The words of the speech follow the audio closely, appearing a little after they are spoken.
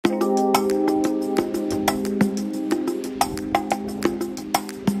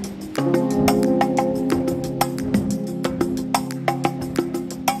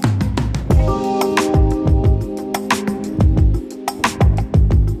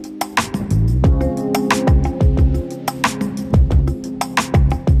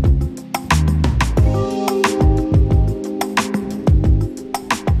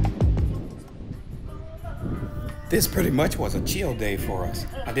This pretty much was a chill day for us.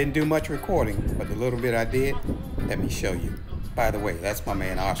 I didn't do much recording, but the little bit I did, let me show you. By the way, that's my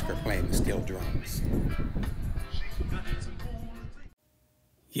man Oscar playing the steel drums.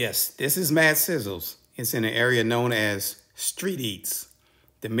 Yes, this is Mad Sizzles. It's in an area known as Street Eats.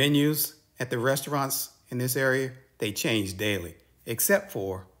 The menus at the restaurants in this area, they change daily, except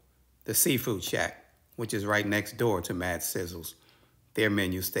for the Seafood Shack, which is right next door to Mad Sizzles. Their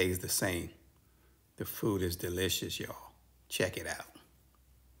menu stays the same. The food is delicious, y'all. Check it out.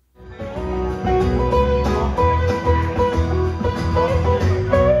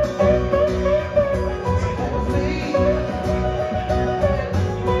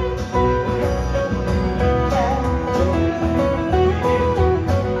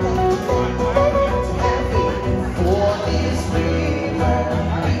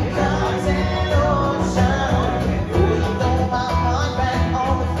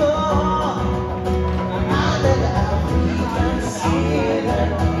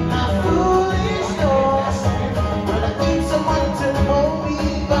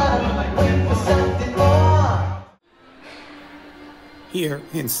 Here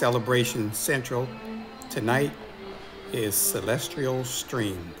in Celebration Central, tonight is Celestial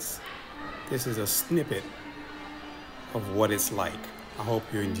Strings. This is a snippet of what it's like. I hope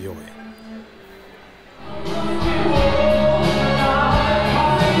you enjoy it.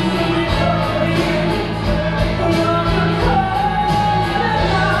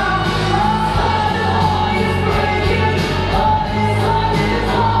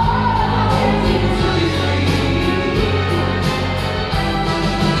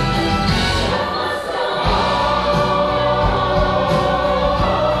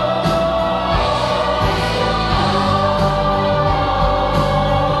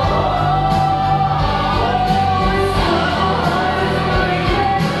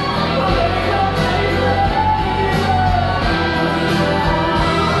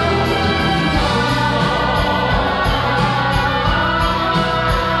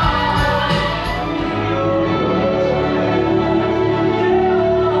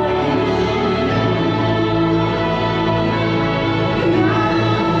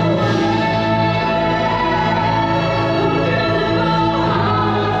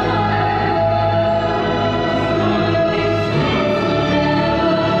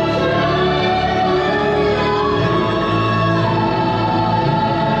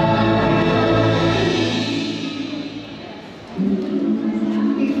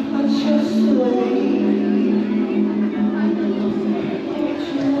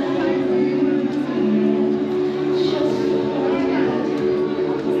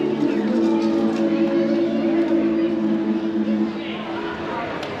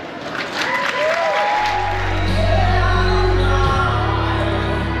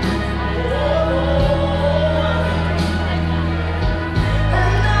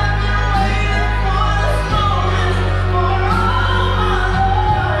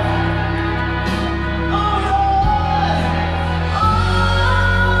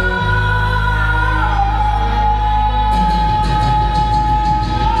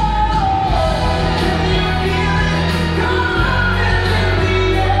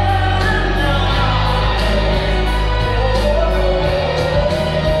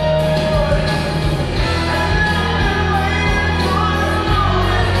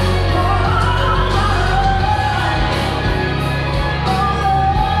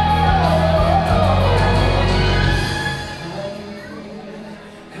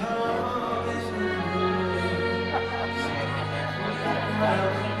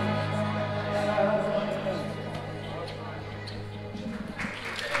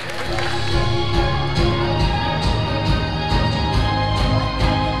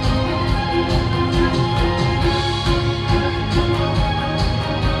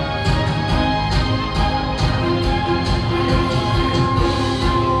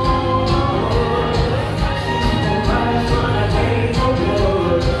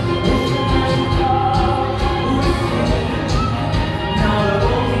 Now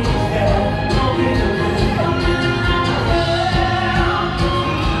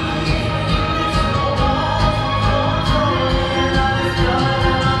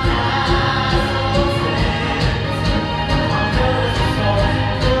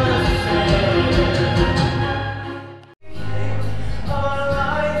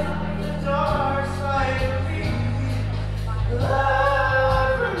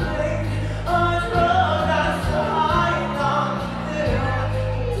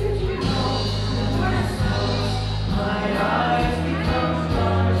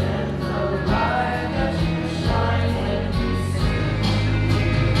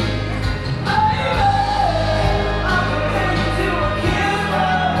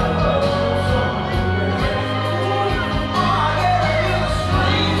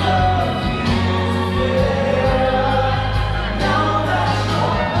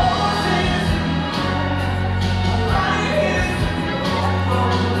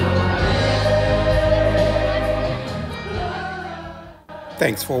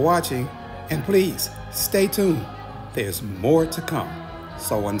Thanks for watching, and please stay tuned. There's more to come.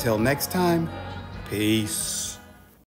 So until next time, peace.